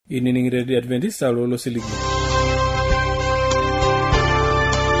Ini Radio Adventist lo siligi.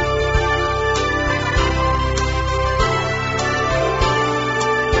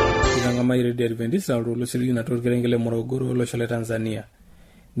 Inangama Radio Adventist lo siligi na turgerengele Morogoro lo shole Tanzania.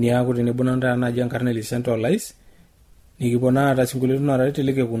 Ni ako tinibonanda na Giancarlo Centralize. Nikipona ata singuliro na rate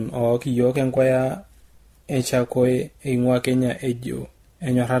leke kun o kiyoke nkwaya enchakoe ingwa Kenya ejo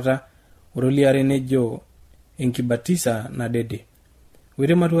enyorata uroliare nejo enkibatisa na dede.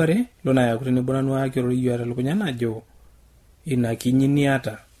 Wire matuare lona ya kutini bonanwa kiro yara lukunyana jo ina kinyini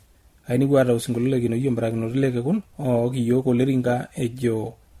ata aini gwada usingulile kino yombra kino leke kun o kiyoko leringa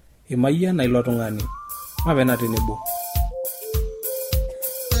ejo imaya na ilotongani mabena tinebo.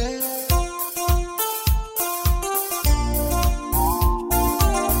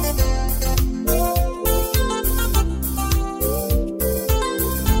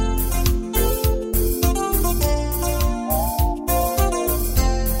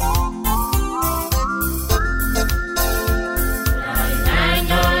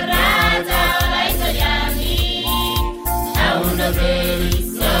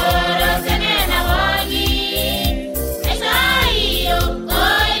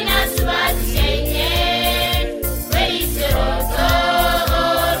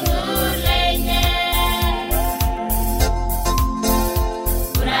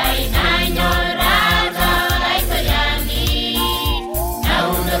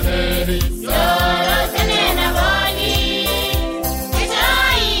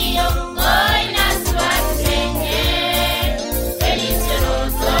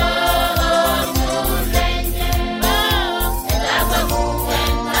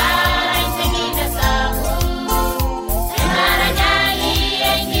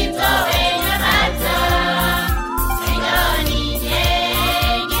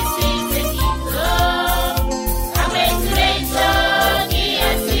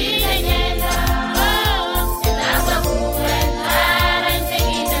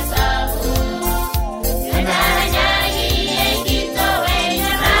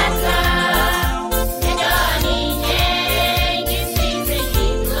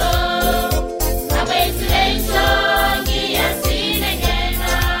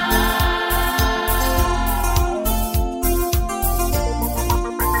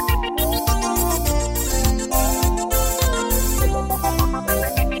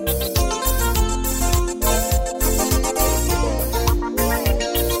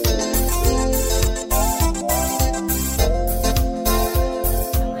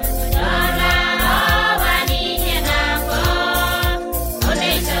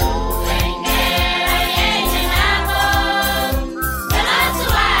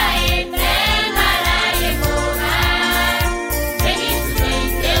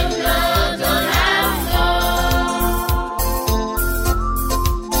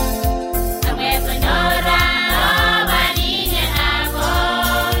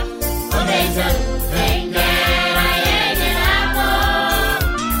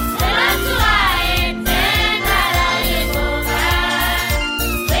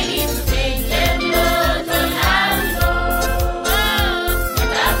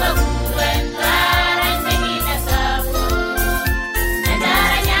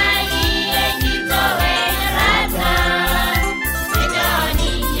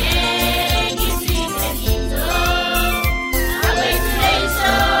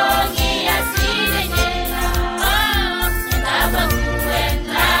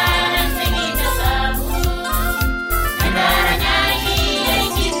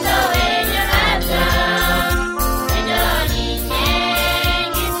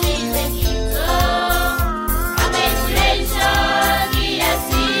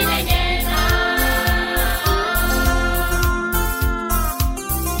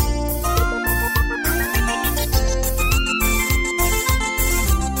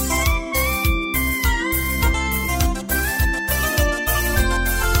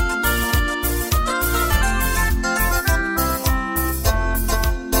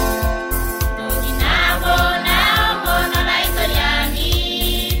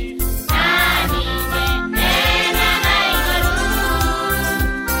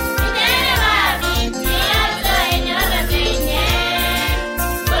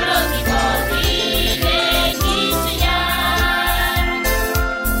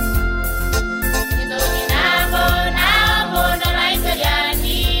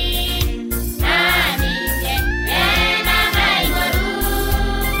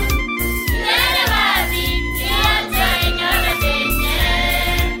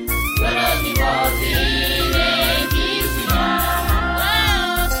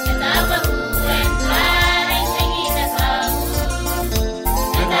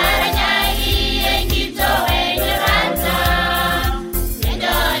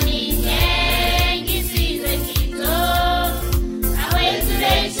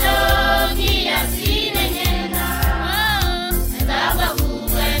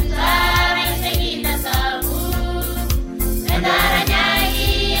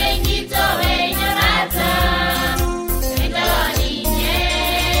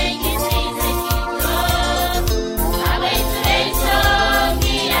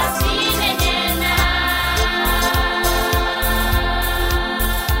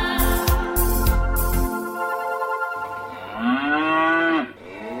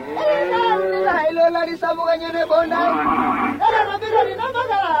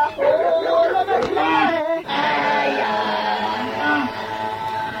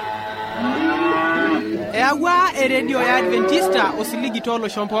 Eawa radio ya Adventista osiligi tolo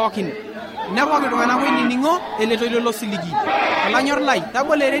shompookin. Nepoki tung'anak oinining'o eletoilo losiligi. Olanyor lai,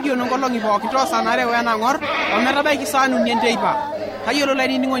 tabole radio nonkolong'i pooki toosanare wenang'or ometabaiki saa uni enteipa. Tayiolo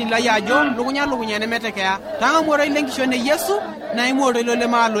lainining'oni lai ajo lukunya nemetekea. Tang'amuoroi lenkishon e Yesu naimuoroi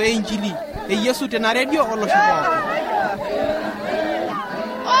lemaalo e Injili. E Yesu tena radio olosho pooki.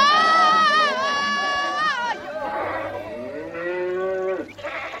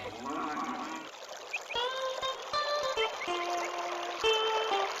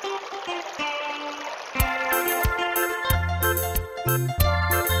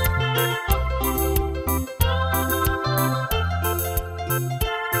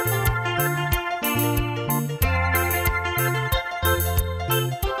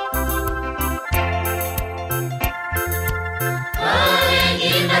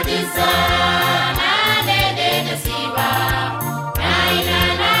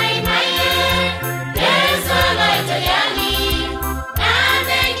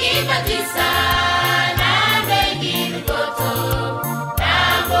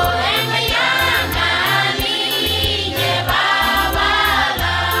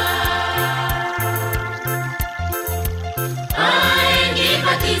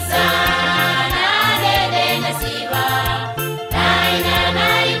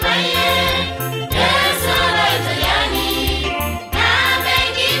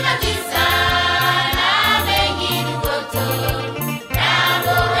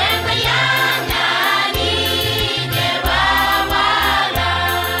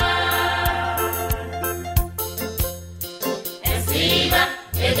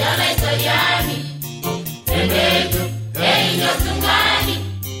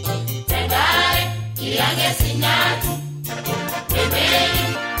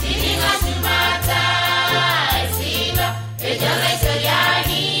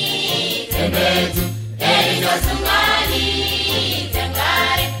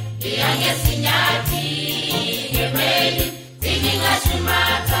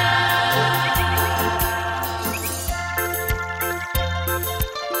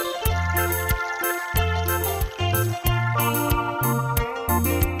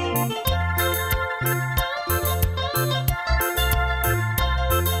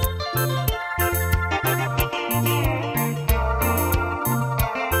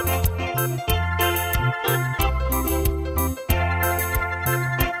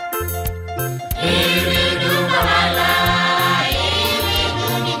 Ewe dunga wala, ewe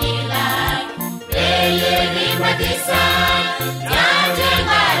duni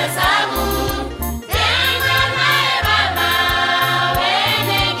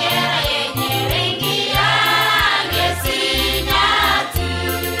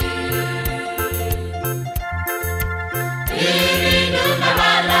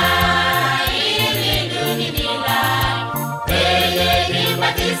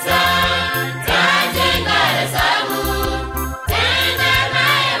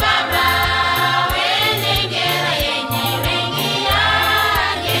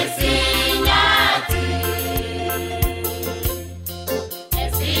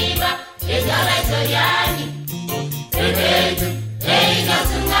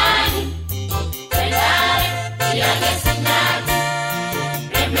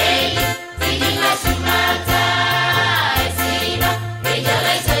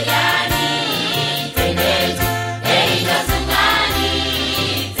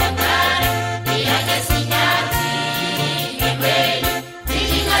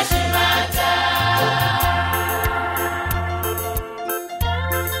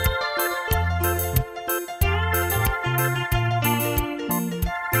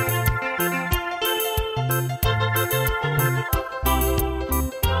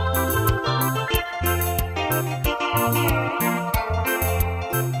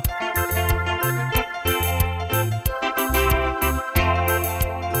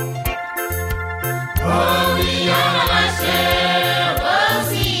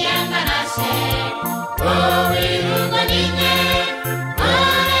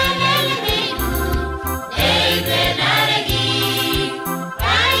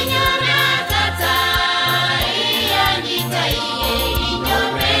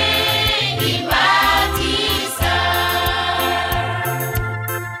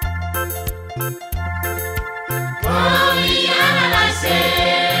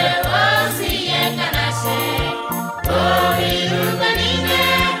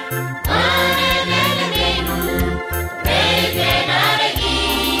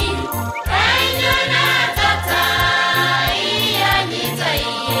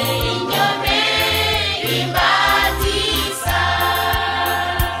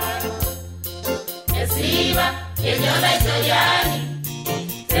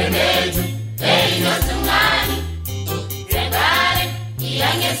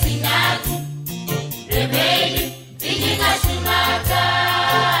singati rebeli tinga shumata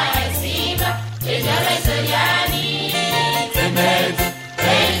esiba ejara soriani rebeli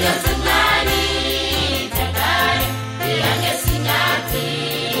endo tungani takari yange singati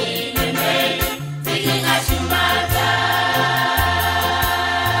rebeli tinga shumata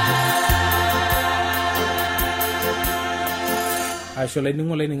asho lai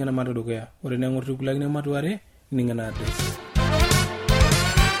ningo lai ningana matu dukuya ore nengortu kulakine matu are ningana address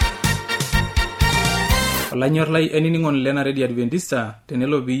olanyor lai eniningon lena Radio Adventista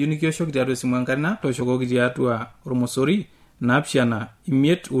tenelo biyu nikioshoki tiatua esimu enkarina toshokoki tiatua ormosori naapishana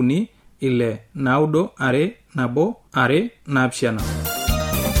imiet uni ile naudo are nabo are naapishana.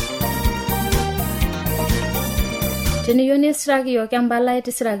 Teniyieu nisiraki yiok empalai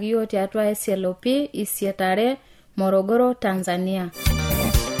tisiraki yiok tiatua SLP isietare Morogoro, Tanzania.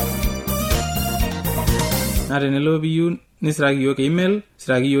 Na tenelo biyu nisiraki yiok email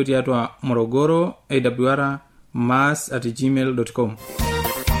siraki yiok tiatua Morogoro awr@gmail.com.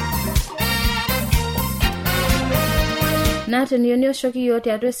 Na teniyieu nioshoki yiok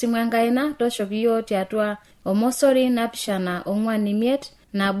tiatua esimu enkaina toshoki yiok tiatua omosori napishana ong'uan imiet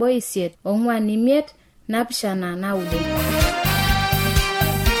nabo isiet ong'uan imiet napishana naudo.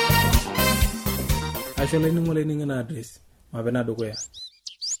 Asho lai ningo lai ningana address mapena dukuya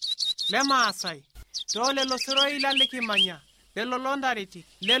lemaasai tole lo siroi lalikimanya lelo londariti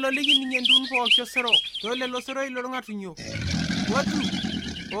lelo likininge ndun pokyo siro tole lo siroi lo ngatunyo watu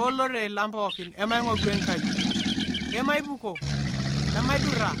olore lampokin emaingo gwenkai emaibuko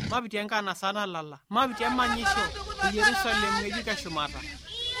emaidura mabitenga na sana lala mabitemmanyisho Yerusalem ngejika shumata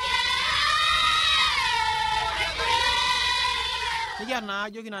Kijana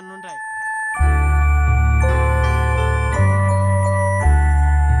ajo kina nundai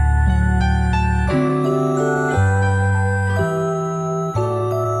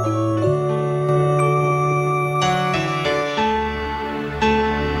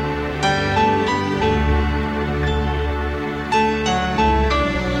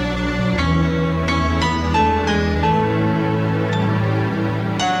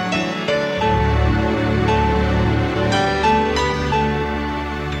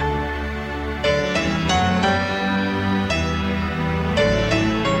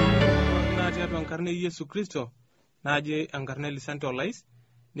Yesu Kristo naje ankarne lisante olais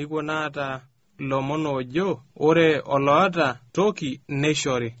niko naata lomono ojo ore oloata toki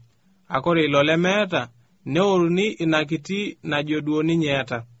neshori akore ilolemeeta neoruni inakiti najoduo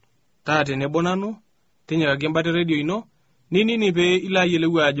ninyeeta taate nebonanu tinyakaki mbate radio ino nini pe ila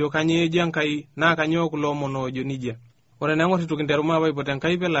yelewa ajo kanye jankai na kanyo kulomono ojo nija ore nangoti tukinteruma baipote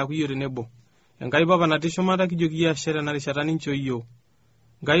nkai pela kuyore nebo nkai baba natishomata kijoki ya shere na rishatani nchoyo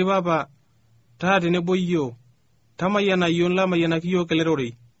nkai baba taate nebo iyo tamayana yon la mayana kiyo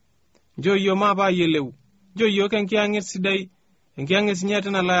kelerori jo yo maba yelew jo yo kenkiange sidai enkiange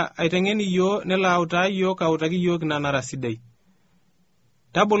sinyata na la aitengeni yo nela auta yo ka utaki yo kinanara sidai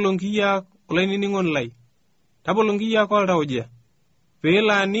tabolongiya kulaini ningon lai tabolongiya ko rawje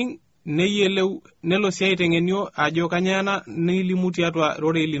pela ning ne yelew nelo si aitengenio ajo kanyana nilimuti atwa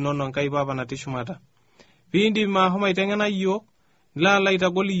rore linono nkai baba natishumata pindi ma homa itengena yo la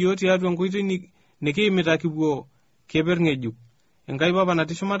itagoli yoti atwa ngoiti nikimita kibuo keberng'ejuk enkai baba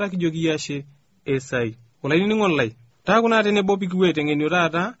natishumata kijoki yashe esai ulaini ningon lai takuna tenebo pikiwe tengenio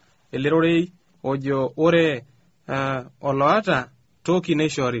tata elerorei ojo ore oloata toki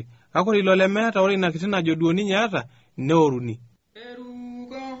neshori akori ilolemeata ore inakitina joduo ninyata neoruni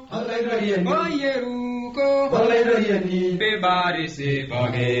Balairayani bebari se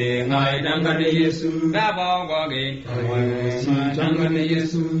bage ngai dangane Yesu baba bage dangane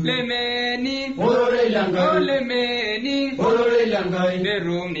Yesu lemeni orore langai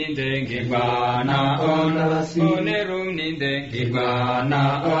berum ni dengi bana onasi onerum ni dengi bana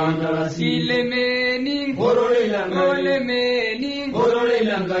onasi lemeni orore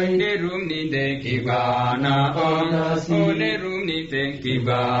langai berum ni dengi bana onasi onerum ni dengi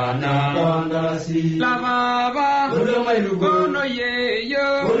bana onasi baba gono yeyo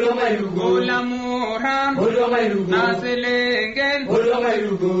gola moran naselengel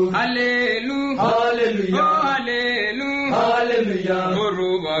hallelujah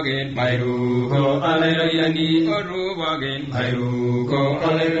orubagen mayrugo alayani orubagen mayrugo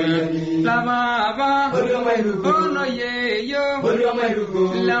alayani baba gono yeyo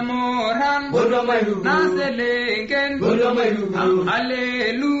la moran naselengel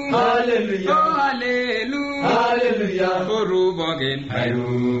hallelujah orubagen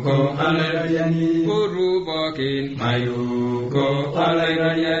mayrugo alayani orubagen mayrugo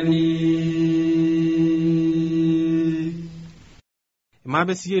alayani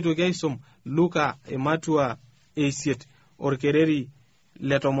mabe siye to gaisom Luka ematua esiet orkereri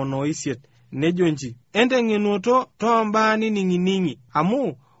letomono isiet nejonji entengenuto tombani ninginingi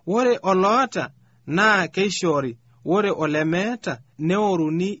amu wore oloota na keishori wore olemeta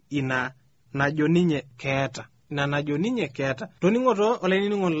neoruni ina najo ninye keeta toningoto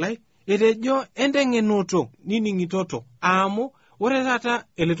olainining'oni lai etejo entengenuto niningitoto amu wore tata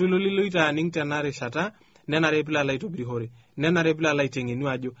eletololiloitaaning tenarishata nenare pilala itobirihore nenare pilala itengenu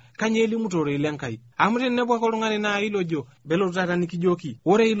ajo kanyeli mutore lenkai amu tenebo oltung'ani na ilojo belo tata nikijoki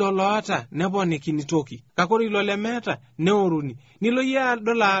wore ilo loota neponiki nitoki kakore ilo lemeta neoruni nilo ya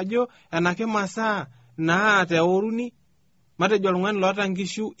dola ajo enake masaa na teoruni matejo oltung'ani loota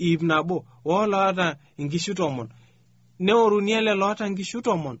nkishu ip nabo loota nkishu 10 neoruni ele loota nkishu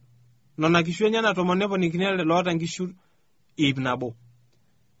 10 nona kishu enyana 10 neponikini ele loota nkishu ip nabo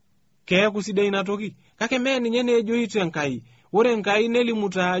keeku sidai inatoki kake mee ninye neejoito Enkai wore Enkai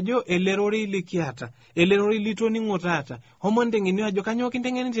nelimuta ajo elerori likiata elerori litoningo taata homo ndengeni ajo kanyo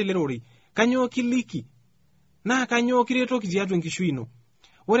kintengeni telerori kanyo kiliki na kanyo kiretoki tiatu nkishu ino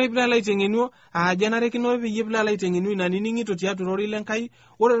wore bilala itengenuo ajanare kino peyie bilala itengenuo ina niningito tiatu rori lenkai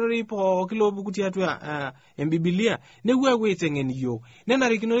wore rori pooki lobuku tiatu embibilia newuawu itengeni yo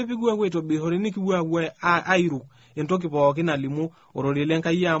nenare kino piguawu itobihore nikiwuawu airu entoki pooki nalimu orori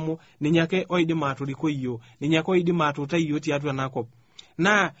lenkai amu ninyake oidim atoriko iyo ninyake oidim atuta iyo tiatu enakop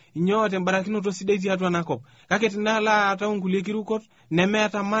na inyote mbarakinoto sidai tiatu enakop kake tinala ata ungulie kirukot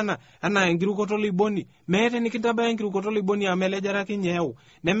nemeeta mana ana enkirukoto liboni meeta nikintabaya enkirukoto liboni amelejara kinyeu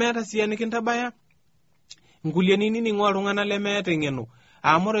nemeeta siya nikintabaya ngulie nini ning'ua iltung'ana lemeeta eng'eno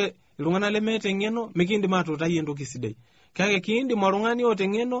amore iltung'ana lemeeta eng'eno mikindim atuutai entoki sidai kake kiindim oltung'ani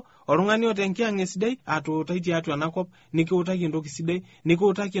oteng'eno oltung'ani otenkiang' sidai atuutai tiatu enakop nikiutaki entoki sidai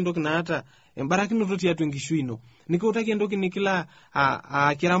nikiutaki entoki naata embarakinoto tiatu enkishu ino nikiutaki entoki nikila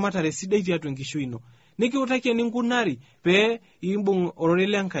kiramatare sidai tiatu enkishu ino nikiutaki eninkunari pee imbung orori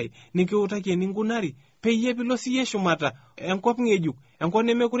lenkai nikiutaki eninkunari peyie pilo siye shumata enkop ng'ejuk enkop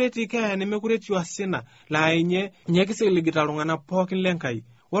nemekureti kaya nemekureti wasina la enye nyekisiligita iltung'ana pookin lenkai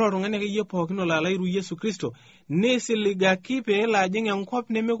wala oltung'ani akeyie pookin olalairu Yesu Kristo nesiligaki pee lajing enkop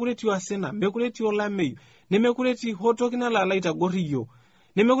nemekureti wasina mekureti olameyu nemekureti hotoki nalala itagorriyo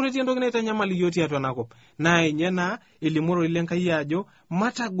nemekureti entoki naitanyamali iyo tiatu enakop na enye na elimoro lenkai ajo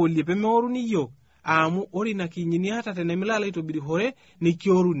matagolie pemeoruni iyo amu ori na kinyini hata tenemilala itobirihore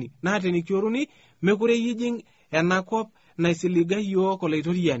nikioruni na tenikioruni mekure yijing enakop naisiliga iyo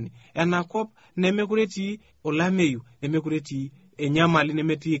kolaitoriani enakop nemekureti olameyu nemekureti enyamali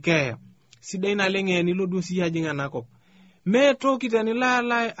nemetii keya sidai naleng'e nilo duo siya ajing enakop metoki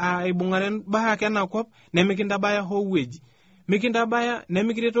tenilala aibungare bahake enakop nemikintabaya howueji mikintabaya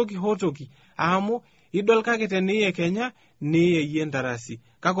nemikiretoki hotoki amu idol kake teniye Kenya niye yie ntarasi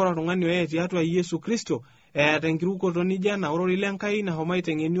kakora oltung'ani oye tiatua Yesu Kristo eeta enkirukoto nijana orori lenkai na homa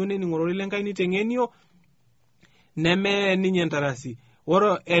itengenio nening'orori lenkai nitengenio neme ninye ntarasi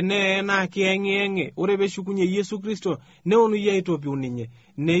woro ene na kieng'enge ore beshukunye Yesu Kristo neonu yie aitopiu ninye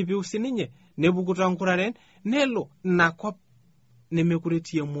neipiu sininye nebukuta nkuraren nelo nakop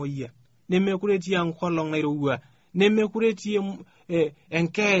nemekuretie moyia nemekuretie nkolong nairowua nemekuretie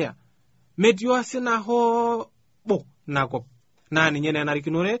enkeya metio sina hobo nakop na ninye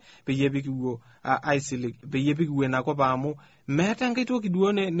nenarikinore peyie bikiwo aisilig peyie bikiwe nakop amu meeta enkai toki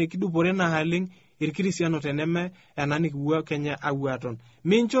duo nekidupore na haleng irkirisiano teneme enani kiwa Kenya awaton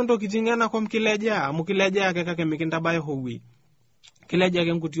mincho ntokitin enakop kileja amu kileja ake kake mikintabaya howi kileja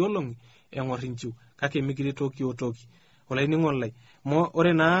ake nkuti olongi eng'orinchu kake mikiretoki otoki olaining'olai mo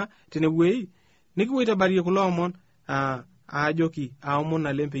ore na tenewei nikiwoita barie kulo omon ajoki aomon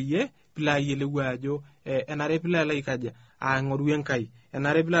alempeyie pila yelewa ajo enare pila laikaja ang'oru enkai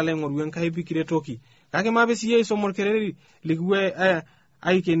enare pila laing'oru enkai pikiretoki kake mabesiye isomor kereri likiwe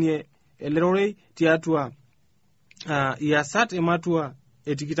aikenie elerorei tiatua iasat ematua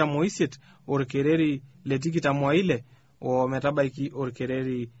etikita moiset orkereri letikita moile o metabaiki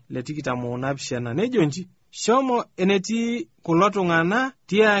orkereri letikita monapishana nejonji shomo eneti kulo tung'ana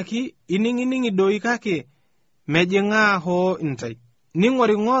tiaki ining'iningi doi kake mejing'a ho intai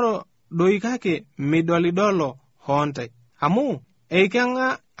ning'oring'oro doi kake midolidolo ho intai amu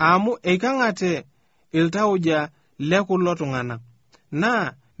eikang'ate iltauja le kulo tung'ana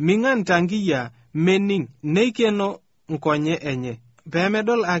na ming'an tangiya mening neikeno nkonye enye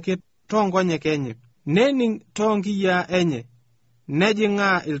pemedol ake tongonyek enye nening tongiya enye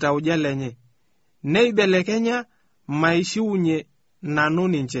nejing'a iltauja lenye neibelekenya maishiunye nanu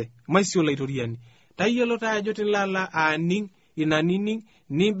ninche maisio laitoriani tayiolo taajo tilala aning inanining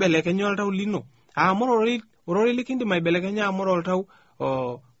nibelekenya oltau lino amorori likindim aibelekenya amoro oltau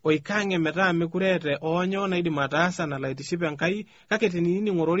oikange metaa mekurete onyo naidim ataasa nalo aitiship Enkai, kake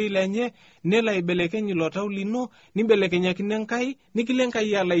tenining orori lenye nelo aibelekeny ilo tau lino nibelekenyakine Enkai nikile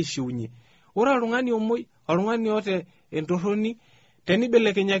Enkai alo aishiunye. Ore oltung'ani omoi, oltung'ani ote entorroni,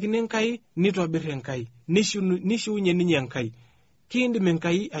 tenibelekenyakine Enkai nitobir Enkai, nishiunye ninye Enkai, kiindim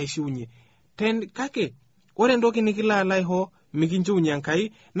Enkai aishiunye. Kake ore entoki nikilo alo aiho mikinchiunye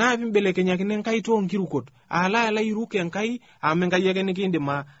Enkai naa pimbelekenyakine Enkai toonkirukot, ala airuke Enkai amu Enkai ake nikiindim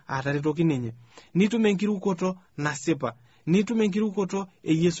ataretoki ninye. Nitum enkirukoto nasipa, nitum enkirukoto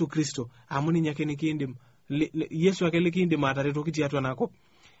e Yesu Kristo amu ninye ake nikiindim, Yesu ake likiindim ataretoki tiatua enakop.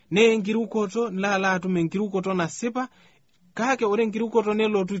 Ne enkirukoto nilo atum enkirukoto nasipa, kake ore enkirukoto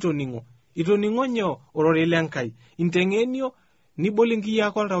nelotu itoning'o nyoo orore le Enkai, inteng'enio nibol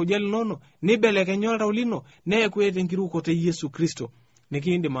inkiyiak oltauja linono, nibelekenya oltau lino neeku enkirukoto e Yesu Kristo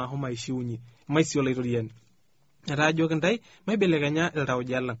nikiindim ahomo aishiunye maisio laitoriani. Etaajoki ntai maibelekenya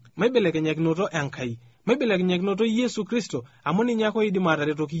iltauja lang, maibelekenyakinoto Enkai, maibelekenyakinoto Yesu Kristo amu ninye ake oidim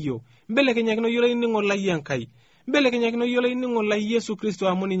ataretoki iyiok. Mbelekenyakino yiolo ining'o lai Enkai, mbelekenyakino yiolo ining'o lai Yesu Kristo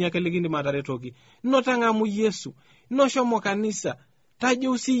amu ninye ake likiindim ataretoki. Notang'amu Yesu, noshomo kanisa,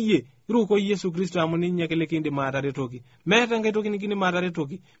 tajeu siyie iruko Yesu Kristo amu ninye ake likiindim ataretoki. Meeta enkai toki nikiindim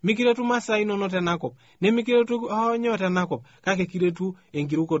ataretoki. Mikiretu masaa inono tenakop, nemikiretu onyo tenakop, kake kiretu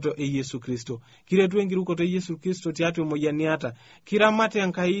enkirukoto e Yesu Kristo. Kiretu enkirukoto e Yesu Kristo tiatua emoyian niata. Kiramate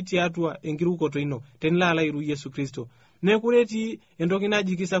Enkai tiatua enkirukoto ino tenilo alo airu Yesu Kristo. Mekureti entoki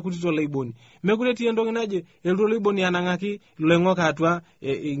naji kisakutito loiboni, mekureti entoki naji elto loiboni anang'aki loing'ok atua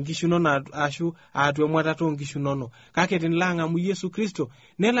nkishunono ashu atua mwatato nkishunono, kake tinilo ang'amu Yesu Kristo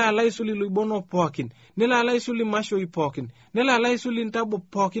nelo alo aisuli loibono pookin, nelo alo aisuli mashoi pookin, nelo alo aisuli ntabo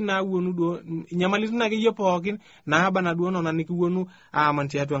pookin naawuonu duo nyamalitin akeyie pookin naaba naduo nona nikiwuonu aaman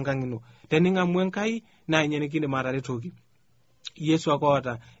tiatua nkang' ino. Tening'amu Enkai naa ninye nikiindim ataretoki. Yesu ake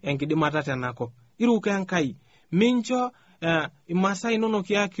oota enkidimata tenakop. Iruko Enkai, mincho imasaa inono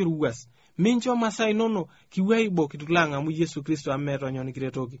kiakiruas, mincho masaa inono kiwaibo kitula ang'amu Yesu Kristo amu meeta onyo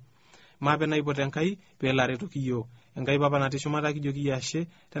nikiretoki. Maape naipote Enkai peelo aretoki iyiok. Enkai papa natii shumata kijoki yashe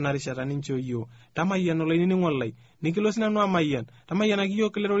tenarishata nincho iyiok. Tamayian olainining'o lai, nikilo sinanu amayian, tamayianaki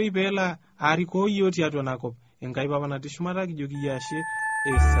iyiok kilerori peelo arikoo iyiok tiatua enakop. Enkai papa natii shumata kijoki yashe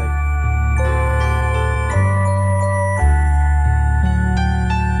esai.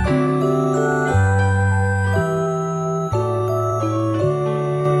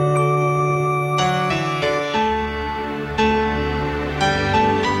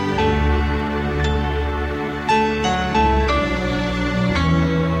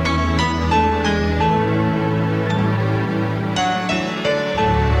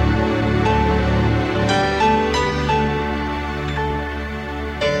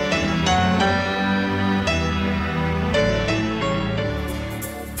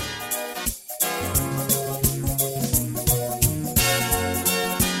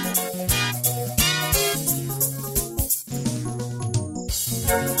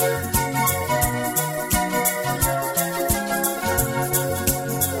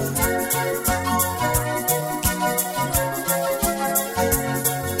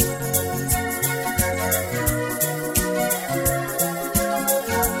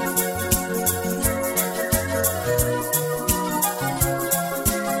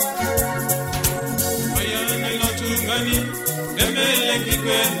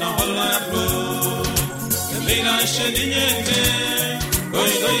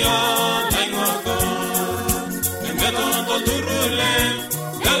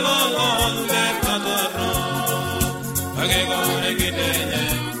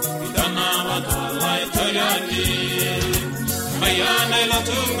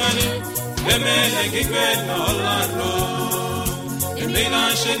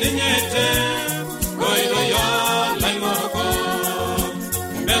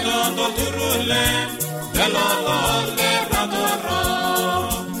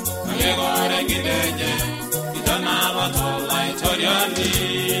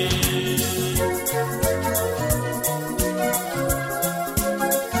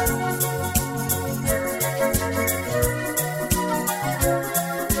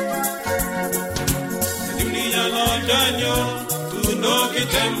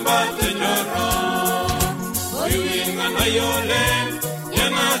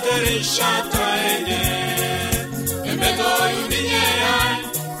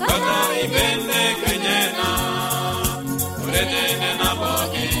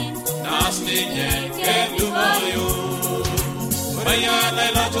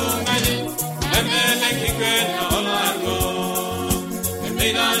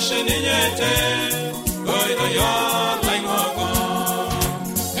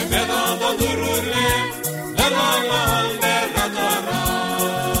 medo durure la ratara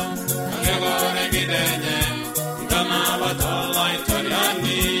agore gidenye dana batala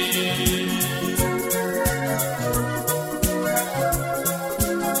italiani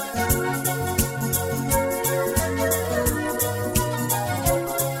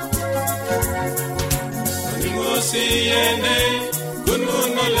Siene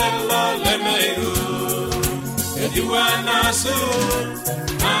kununo lella lemeru ediwana su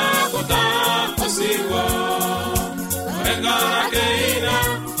agoda posiwa regara keina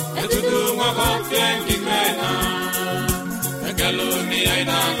etudunga konkengi kwena egaloni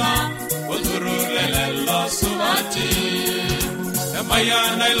ainala odurule lella subati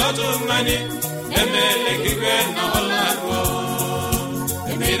emayana ilotungani emele kwena holarwo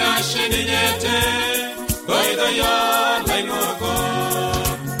emira shininyete Koida ya lainoko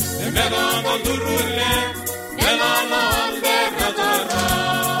Emero mondurule Elana alde ratara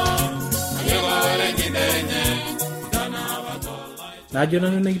Ayegore ngidenye Dana watola Najo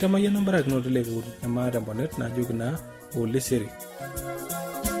nanu nekitama ya nambara kino tule kuri Nama rambonet najo kina ule siri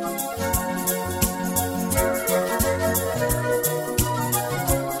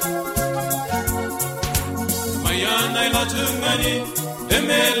Mayana ilatungani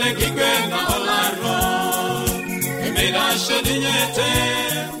Emele kigwena olaro Emela shedinyete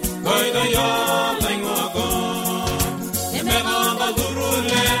Koida ya laingoko Emela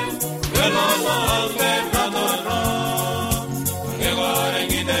badurule Elala alde radara Agegore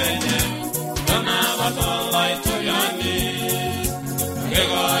gidenye Dana batala itoyani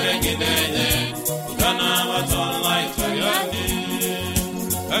Agegore gidenye Dana batala itoyani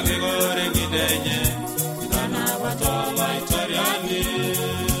Agegore gidenye